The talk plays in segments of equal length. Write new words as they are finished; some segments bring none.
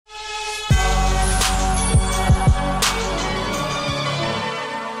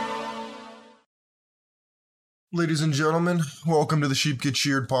Ladies and gentlemen, welcome to the Sheep Get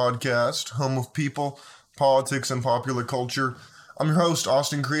Sheared podcast, home of people, politics, and popular culture. I'm your host,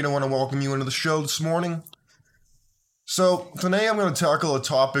 Austin Creed. I want to welcome you into the show this morning. So, today I'm going to tackle a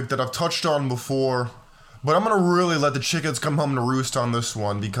topic that I've touched on before, but I'm going to really let the chickens come home to roost on this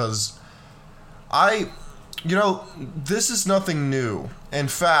one because this is nothing new. In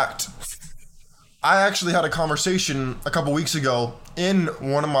fact, I actually had a conversation a couple weeks ago in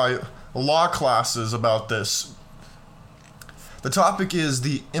one of my law classes about this. The topic is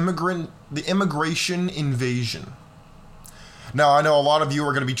the immigration invasion. Now, I know a lot of you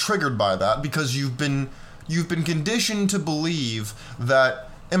are going to be triggered by that because you've been conditioned to believe that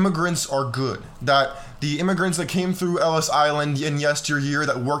immigrants are good, that the immigrants that came through Ellis Island in yesteryear,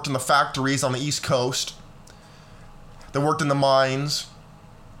 that worked in the factories on the East Coast, that worked in the mines,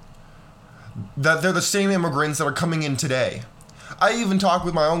 that they're the same immigrants that are coming in today. I even talked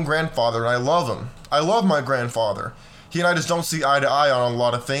with my own grandfather, and I love him. I love my grandfather. He and I just don't see eye to eye on a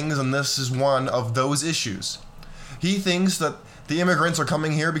lot of things, and this is one of those issues. He thinks that the immigrants are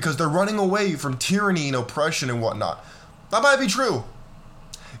coming here because they're running away from tyranny and oppression and whatnot. That might be true.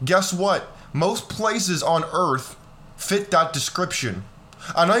 Guess what? Most places on Earth fit that description.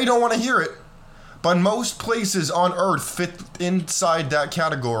 I know you don't want to hear it, but most places on Earth fit inside that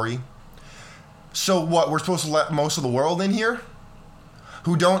category. So what, we're supposed to let most of the world in here?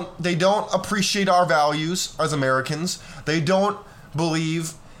 They don't appreciate our values as Americans. They don't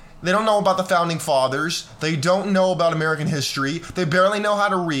know about the founding fathers. They don't know about American history. They barely know how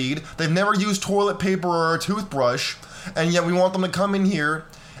to read. They've never used toilet paper or a toothbrush. And yet we want them to come in here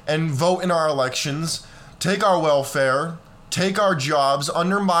and vote in our elections, take our welfare, take our jobs,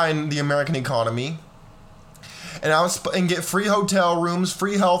 undermine the American economy, and get free hotel rooms,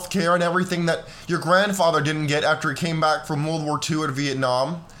 free health care, and everything that your grandfather didn't get after he came back from World War II or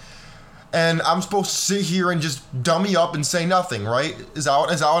Vietnam. And I'm supposed to sit here and just dummy up and say nothing, right? Is that what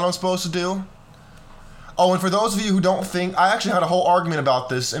I'm supposed to do? Oh, and for those of you who don't think, I actually had a whole argument about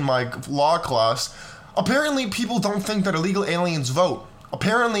this in my law class. Apparently, people don't think that illegal aliens vote.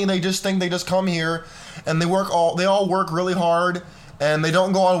 Apparently, they just think they just come here and they all work really hard, and they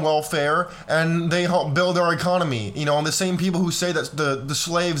don't go on welfare, and they help build our economy. You know, and the same people who say that the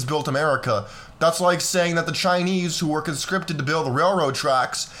slaves built America. That's like saying that the Chinese, who were conscripted to build the railroad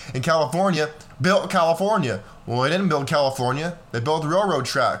tracks in California, built California. Well, they didn't build California. They built the railroad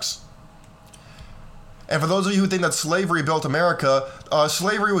tracks. And for those of you who think that slavery built America,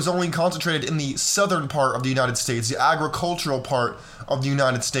 slavery was only concentrated in the southern part of the United States, the agricultural part of the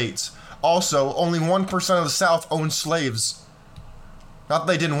United States. Also, only 1% of the South owned slaves. Not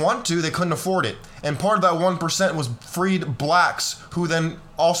that they didn't want to, they couldn't afford it. And part of that 1% was freed blacks, who then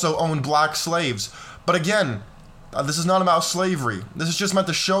also owned black slaves. But again, this is not about slavery. This is just meant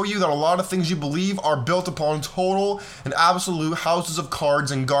to show you that a lot of things you believe are built upon total and absolute houses of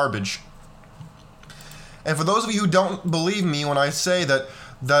cards and garbage. And for those of you who don't believe me when I say that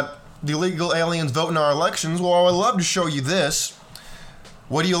the illegal aliens vote in our elections, well, I'd love to show you this.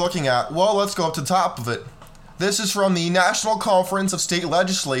 What are you looking at? Well, let's go up to the top of it. This is from the National Conference of State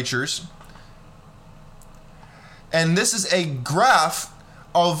Legislatures. And this is a graph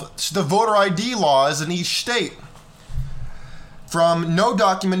of the voter ID laws in each state. From no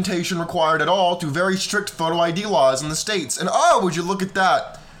documentation required at all to very strict photo ID laws in the states. And oh, would you look at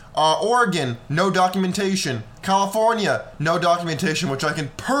that? Oregon, no documentation. California, no documentation, which I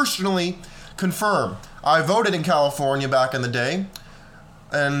can personally confirm. I voted in California back in the day.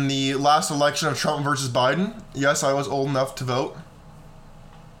 In the last election of Trump versus Biden. Yes, I was old enough to vote.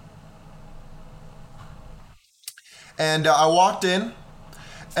 And I walked in,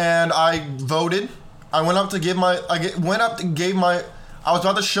 and I voted. I was about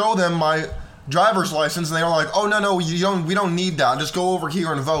to show them my driver's license, and they were like, "Oh no, we don't need that. Just go over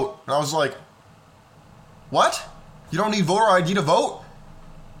here and vote." And I was like, "What? You don't need voter ID to vote?"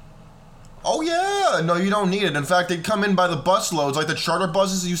 Oh yeah, no, you don't need it. In fact, they come in by the bus loads, like the charter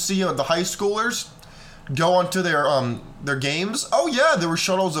buses you see at the high schoolers go onto their games. Oh yeah, there were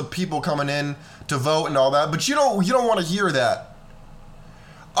shuttles of people coming in to vote and all that. But you don't want to hear that.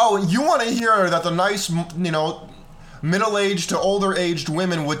 Oh, you want to hear that the nice, middle-aged to older-aged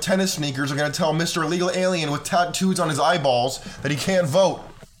women with tennis sneakers are going to tell Mr. Illegal Alien with tattoos on his eyeballs that he can't vote.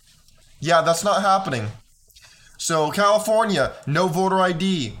 Yeah, that's not happening. So California, no voter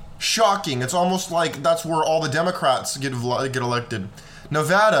ID. Shocking. It's almost like that's where all the Democrats get elected.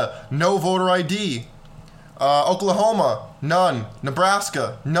 Nevada, no voter ID. Oklahoma, none.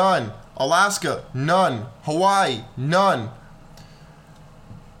 Nebraska, none. Alaska, none. Hawaii, none.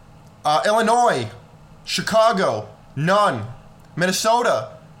 Illinois, Chicago, none. Minnesota,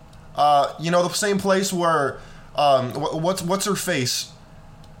 the same place where What's her face?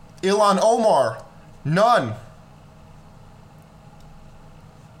 Ilhan Omar, none.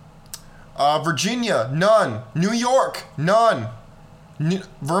 Virginia, none. New York, none.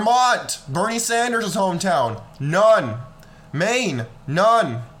 Vermont, Bernie Sanders' hometown, none. Maine,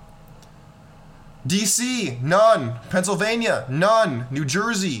 none. DC, none. Pennsylvania, none. New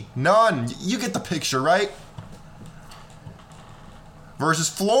Jersey, none. You get the picture, right? Versus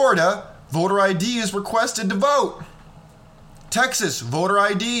Florida, voter ID is requested to vote. Texas, voter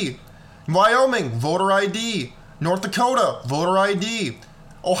ID. Wyoming, voter ID. North Dakota, voter ID.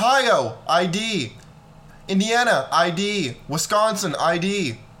 Ohio, ID. Indiana, ID. Wisconsin,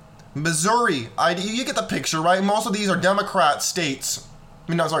 ID. Missouri, ID. You get the picture, right? Most of these are Democrat states.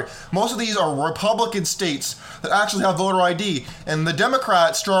 Most of these are Republican states that actually have voter ID. And the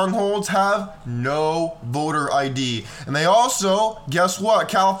Democrat strongholds have no voter ID. And they also, guess what?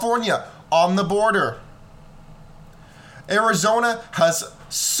 California, on the border. Arizona has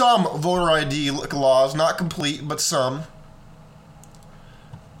some voter ID laws, not complete, but some.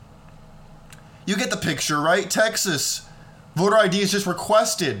 You get the picture, right? Texas, voter ID is just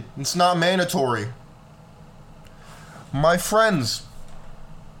requested. It's not mandatory. My friends,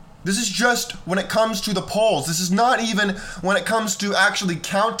 this is just when it comes to the polls. This is not even when it comes to actually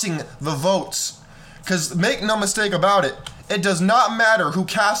counting the votes. Because make no mistake about it, it does not matter who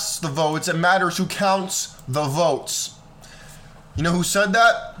casts the votes, it matters who counts the votes. You know who said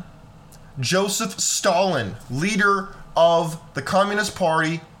that? Joseph Stalin, leader of the Communist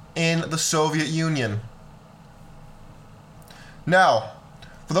Party in the Soviet Union. Now,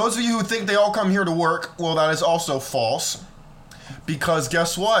 for those of you who think they all come here to work, well, that is also false. Because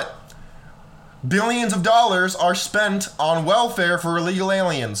guess what? Billions of dollars are spent on welfare for illegal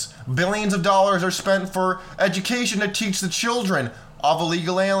aliens. Billions of dollars are spent for education to teach the children of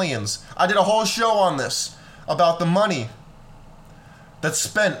illegal aliens. I did a whole show on this, about the money that's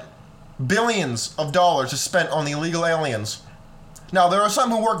spent. Billions of dollars is spent on the illegal aliens. Now, there are some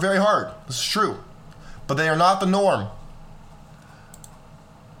who work very hard. This is true. But they are not the norm.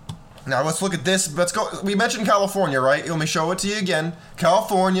 Now, let's look at this. Let's go. We mentioned California, right? Let me show it to you again.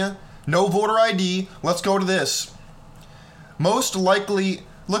 California, no voter ID. Let's go to this. Most likely,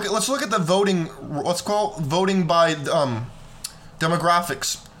 let's look at the voting, let's call voting by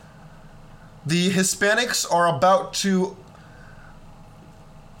demographics. The Hispanics are about to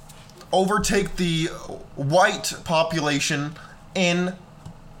overtake the white population in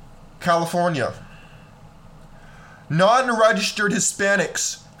California. Non-registered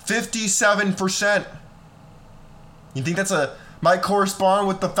Hispanics, 57%. You think might correspond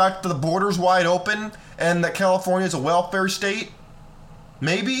with the fact that the border's wide open and that California is a welfare state?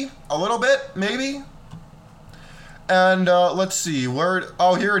 Maybe, a little bit, maybe. And let's see,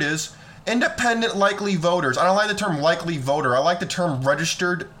 here it is. Independent likely voters. I don't like the term likely voter. I like the term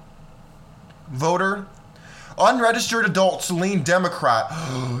registered voter. Unregistered adults lean Democrat.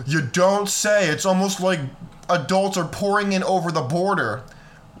 You don't say. It's almost like adults are pouring in over the border.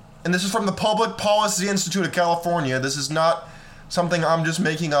 And this is from the Public Policy Institute of California. This is not something I'm just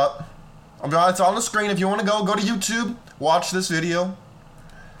making up. It's on the screen. If you want to go to YouTube, watch this video.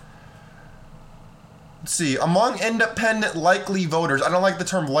 Let's see. Among independent likely voters. I don't like the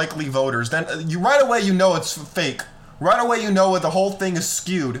term likely voters. Then right away you know it's fake. Right away you know the whole thing is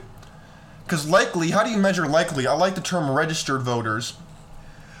skewed. Because likely, how do you measure likely? I like the term registered voters.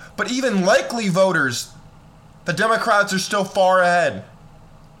 But even likely voters, the Democrats are still far ahead.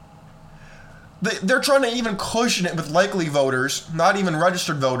 They're trying to even cushion it with likely voters, not even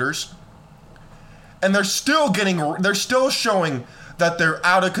registered voters. And they're still showing that they're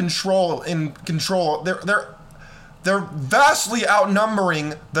out of control They're vastly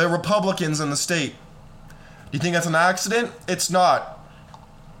outnumbering the Republicans in the state. Do you think that's an accident? It's not.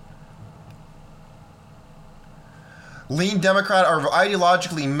 Lean Democrat are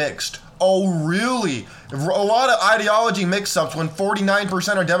ideologically mixed. Oh, really? A lot of ideology mix-ups when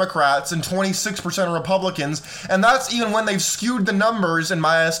 49% are Democrats and 26% are Republicans, and that's even when they've skewed the numbers, in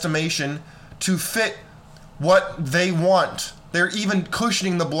my estimation, to fit what they want. They're even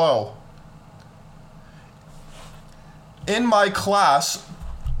cushioning the blow. In my class,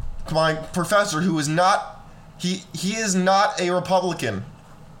 my professor, who is not, he is not a Republican.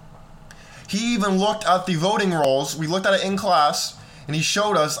 He even looked at the voting rolls. We looked at it in class, and he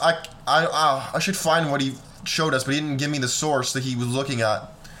showed us. I should find what he showed us, but he didn't give me the source that he was looking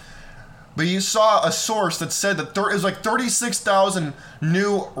at. But you saw a source that said that there is like 36,000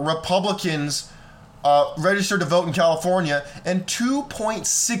 new Republicans registered to vote in California, and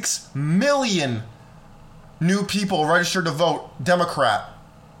 2.6 million new people registered to vote Democrat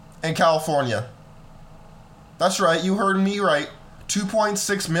in California. That's right, you heard me right.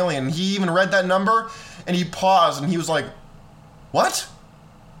 2.6 million. He even read that number and he paused and he was like, what?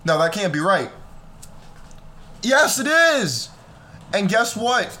 No, that can't be right. Yes, it is! And guess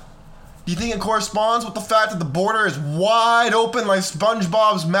what? Do you think it corresponds with the fact that the border is wide open like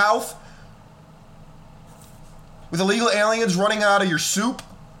SpongeBob's mouth? With illegal aliens running out of your soup?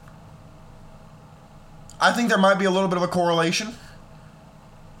 I think there might be a little bit of a correlation.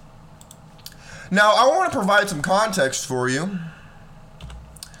 Now, I want to provide some context for you.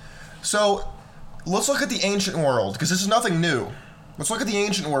 So, let's look at the ancient world, because this is nothing new. Let's look at the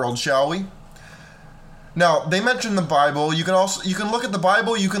ancient world, shall we? Now, they mention the Bible. You can look at the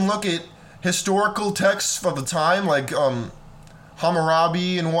Bible, you can look at historical texts of the time, like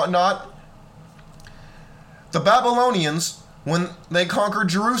Hammurabi and whatnot. The Babylonians, when they conquered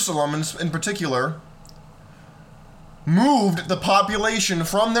Jerusalem in particular, moved the population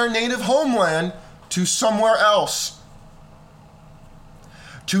from their native homeland to somewhere else.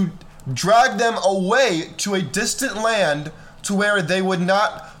 To drag them away to a distant land to where they would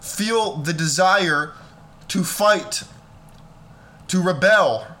not feel the desire to fight, to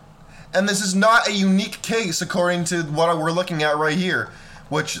rebel. And this is not a unique case according to what we're looking at right here.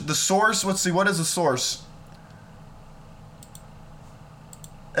 Which the source, let's see, what is the source?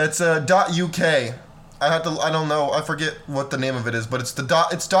 It's a .uk. I don't know, I forget what the name of it is, but it's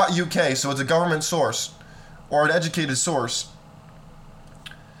 .uk, so it's a government source or an educated source.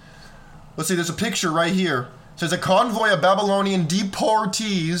 Let's see, there's a picture right here. It says a convoy of Babylonian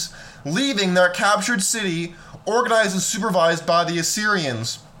deportees leaving their captured city, organized and supervised by the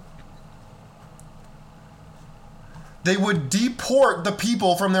Assyrians. They would deport the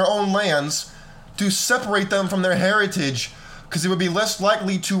people from their own lands to separate them from their heritage, because they would be less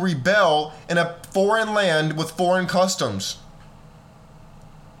likely to rebel in a foreign land with foreign customs.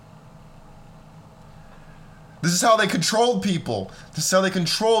 This is how they controlled people. This is how they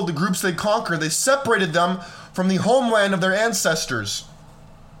controlled the groups they conquered. They separated them from the homeland of their ancestors.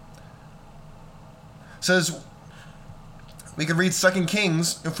 It says, we can read 2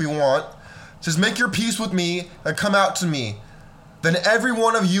 Kings if we want. It says, make your peace with me and come out to me. Then every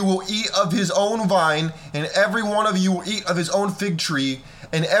one of you will eat of his own vine, and every one of you will eat of his own fig tree,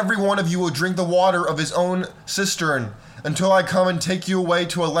 and every one of you will drink the water of his own cistern, until I come and take you away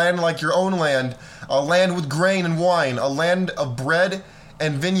to a land like your own land, a land with grain and wine, a land of bread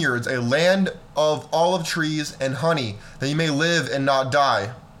and vineyards, a land of olive trees and honey, that you may live and not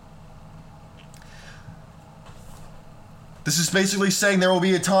die. This is basically saying there will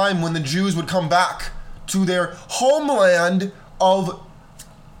be a time when the Jews would come back to their homeland of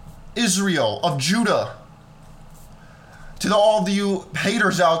Israel, of Judah. To all of you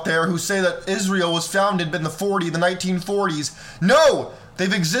haters out there who say that Israel was founded in the 1940s. No!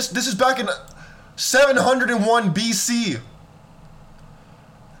 They've existed. This is back in 701 BC.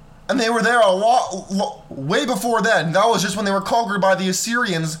 And they were there a lot, way before then. That was just when they were conquered by the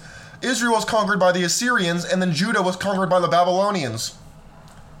Assyrians. Israel was conquered by the Assyrians, and then Judah was conquered by the Babylonians.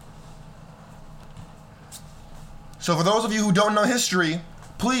 So for those of you who don't know history,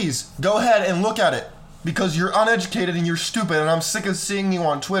 please go ahead and look at it, because you're uneducated and you're stupid, and I'm sick of seeing you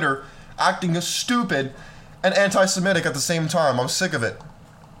on Twitter acting as stupid and anti-Semitic at the same time. I'm sick of it.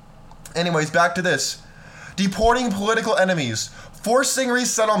 Anyways, back to this. Deporting political enemies. Forcing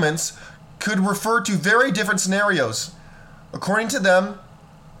resettlements could refer to very different scenarios. According to them,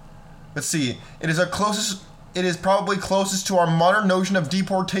 let's see, it is probably closest to our modern notion of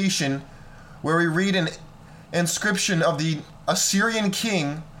deportation, where we read an inscription of the Assyrian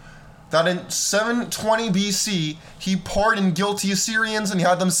king that in 720 BC he pardoned guilty Assyrians and he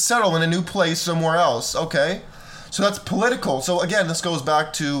had them settle in a new place somewhere else. Okay, so that's political. So again, this goes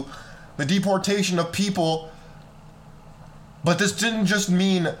back to the deportation of people, but this didn't just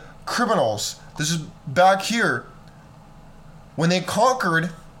mean criminals. This is back here. When they conquered,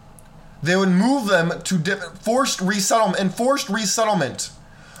 they would move them to forced resettlement, and forced resettlement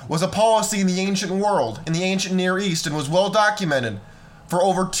was a policy in the ancient world, in the ancient Near East, and was well documented for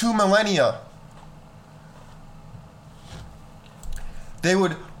over 2 millennia. They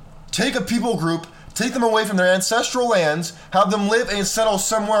would take a people group, take them away from their ancestral lands, have them live and settle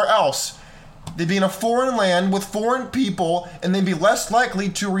somewhere else. They'd be in a foreign land with foreign people, and they'd be less likely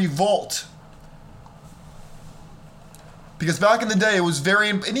to revolt. Because back in the day, it was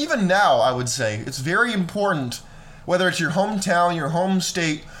and even now, I would say, it's very important, whether it's your hometown, your home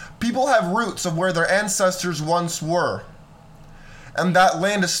state, people have roots of where their ancestors once were. And that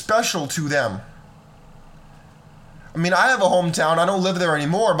land is special to them. I mean, I have a hometown, I don't live there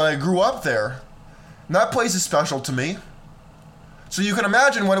anymore, but I grew up there. And that place is special to me. So you can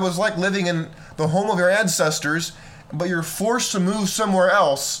imagine what it was like living in the home of your ancestors, but you're forced to move somewhere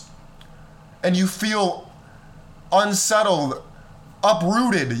else, and you feel unsettled,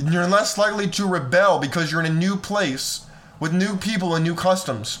 uprooted, and you're less likely to rebel because you're in a new place with new people and new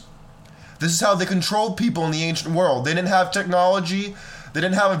customs. This is how they controlled people in the ancient world. They didn't have technology, they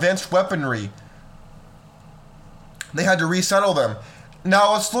didn't have advanced weaponry. They had to resettle them.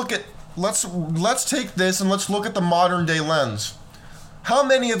 Now let's take this and let's look at the modern day lens. How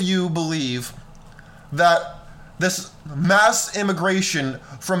many of you believe that this mass immigration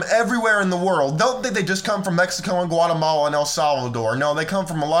from everywhere in the world, don't think they just come from Mexico and Guatemala and El Salvador. No, they come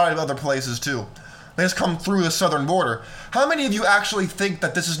from a lot of other places too. They just come through the southern border. How many of you actually think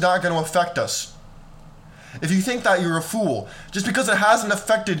that this is not going to affect us? If you think that, you're a fool. Just because it hasn't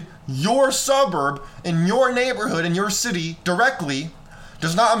affected your suburb, in your neighborhood, in your city directly,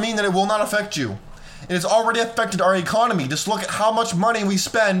 does not mean that it will not affect you. It has already affected our economy. Just look at how much money we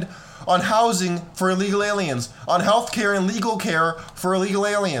spend on housing for illegal aliens, on healthcare and legal care for illegal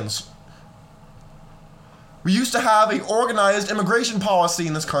aliens. We used to have an organized immigration policy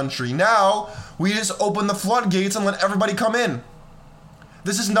in this country. Now, we just open the floodgates and let everybody come in.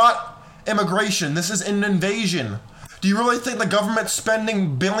 This is not immigration. This is an invasion. Do you really think the government's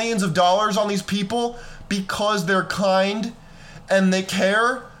spending billions of dollars on these people because they're kind and they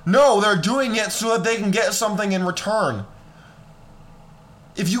care? No, they're doing it so that they can get something in return.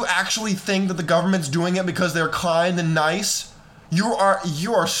 If you actually think that the government's doing it because they're kind and nice, you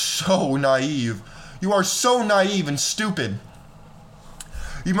are so naive. You are so naive and stupid.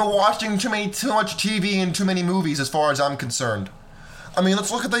 You've been watching too much TV and too many movies as far as I'm concerned. I mean,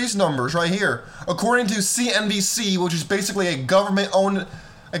 let's look at these numbers right here. According to CNBC, which is basically a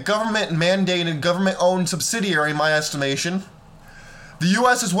government-mandated, government-owned subsidiary in my estimation, the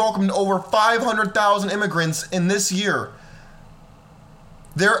U.S. has welcomed over 500,000 immigrants in this year.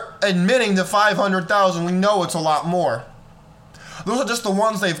 They're admitting to 500,000. We know it's a lot more. Those are just the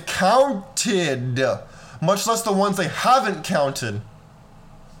ones they've counted, much less the ones they haven't counted.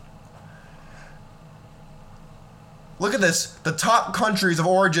 Look at this. The top countries of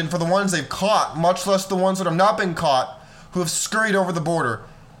origin for the ones they've caught, much less the ones that have not been caught, who have scurried over the border.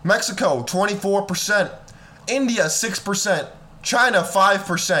 Mexico, 24%. India, 6%. China,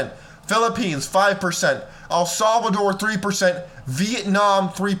 5%. Philippines, 5%. El Salvador, 3%. Vietnam,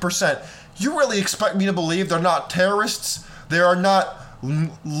 3%. You really expect me to believe they're not terrorists? They are not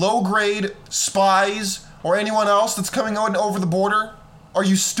low-grade spies or anyone else that's coming out over the border? Are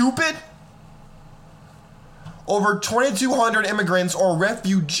you stupid? Over 2,200 immigrants or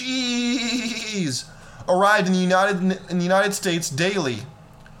refugees arrived in the United States daily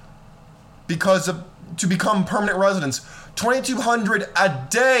to become permanent residents. 2,200 a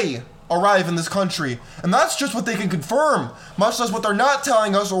day arrive in this country, and that's just what they can confirm, much less what they're not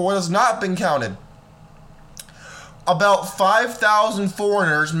telling us or what has not been counted. About 5,000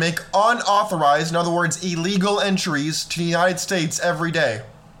 foreigners make unauthorized, in other words, illegal entries to the United States every day.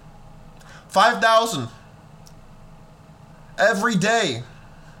 5,000. Every day.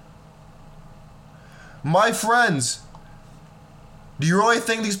 My friends, do you really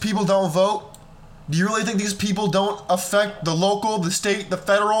think these people don't vote? Do you really think these people don't affect the local, the state, the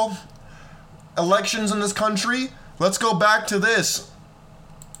federal elections in this country? Let's go back to this.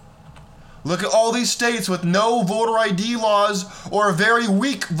 Look at all these states with no voter ID laws or very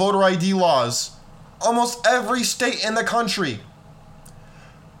weak voter ID laws. Almost every state in the country.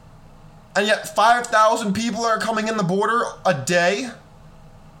 And yet 5,000 people are coming in the border a day?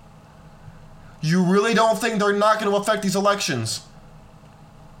 You really don't think they're not going to affect these elections?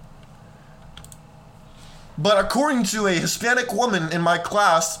 But according to a Hispanic woman in my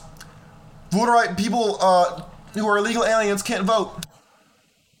class, people who are illegal aliens can't vote.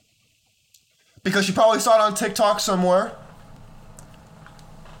 Because she probably saw it on TikTok somewhere.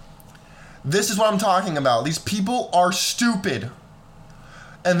 This is what I'm talking about. These people are stupid.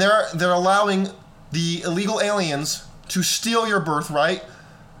 And they're allowing the illegal aliens to steal your birthright.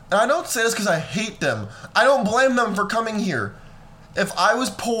 And I don't say this because I hate them. I don't blame them for coming here. If I was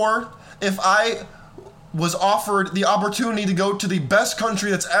poor, if I was offered the opportunity to go to the best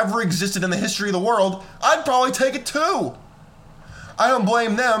country that's ever existed in the history of the world, I'd probably take it too. I don't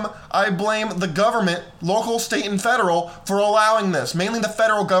blame them. I blame the government, local, state, and federal, for allowing this. Mainly the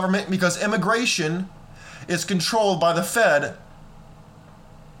federal government, because immigration is controlled by the Fed.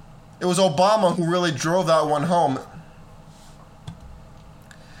 It was Obama who really drove that one home.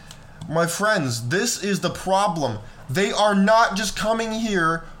 My friends, this is the problem. They are not just coming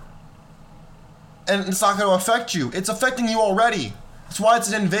here and it's not going to affect you. It's affecting you already. That's why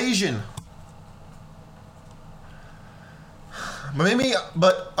it's an invasion.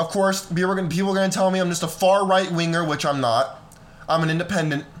 But of course, people are gonna tell me I'm just a far right winger, which I'm not. I'm an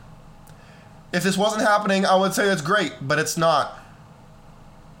independent. If this wasn't happening, I would say it's great, but it's not.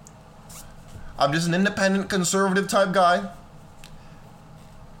 I'm just an independent, conservative type guy,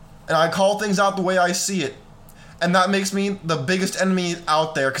 and I call things out the way I see it. And that makes me the biggest enemy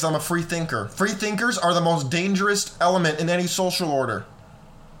out there because I'm a free thinker. Free thinkers are the most dangerous element in any social order.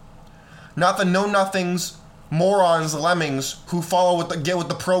 Not the know-nothings, morons, lemmings who get with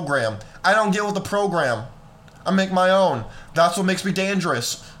the program. I don't get with the program. I make my own. That's what makes me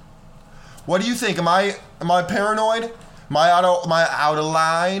dangerous. What do you think? Am I paranoid? Am I out of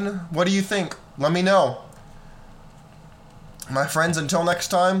line? What do you think? Let me know. My friends, until next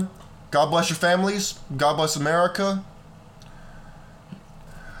time, God bless your families. God bless America.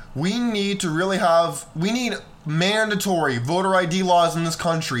 We need mandatory voter ID laws in this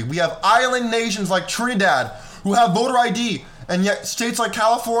country. We have island nations like Trinidad who have voter ID, and yet states like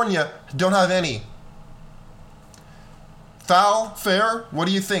California don't have any. Foul? Fair? What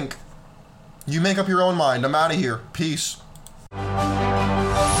do you think? You make up your own mind. I'm out of here. Peace.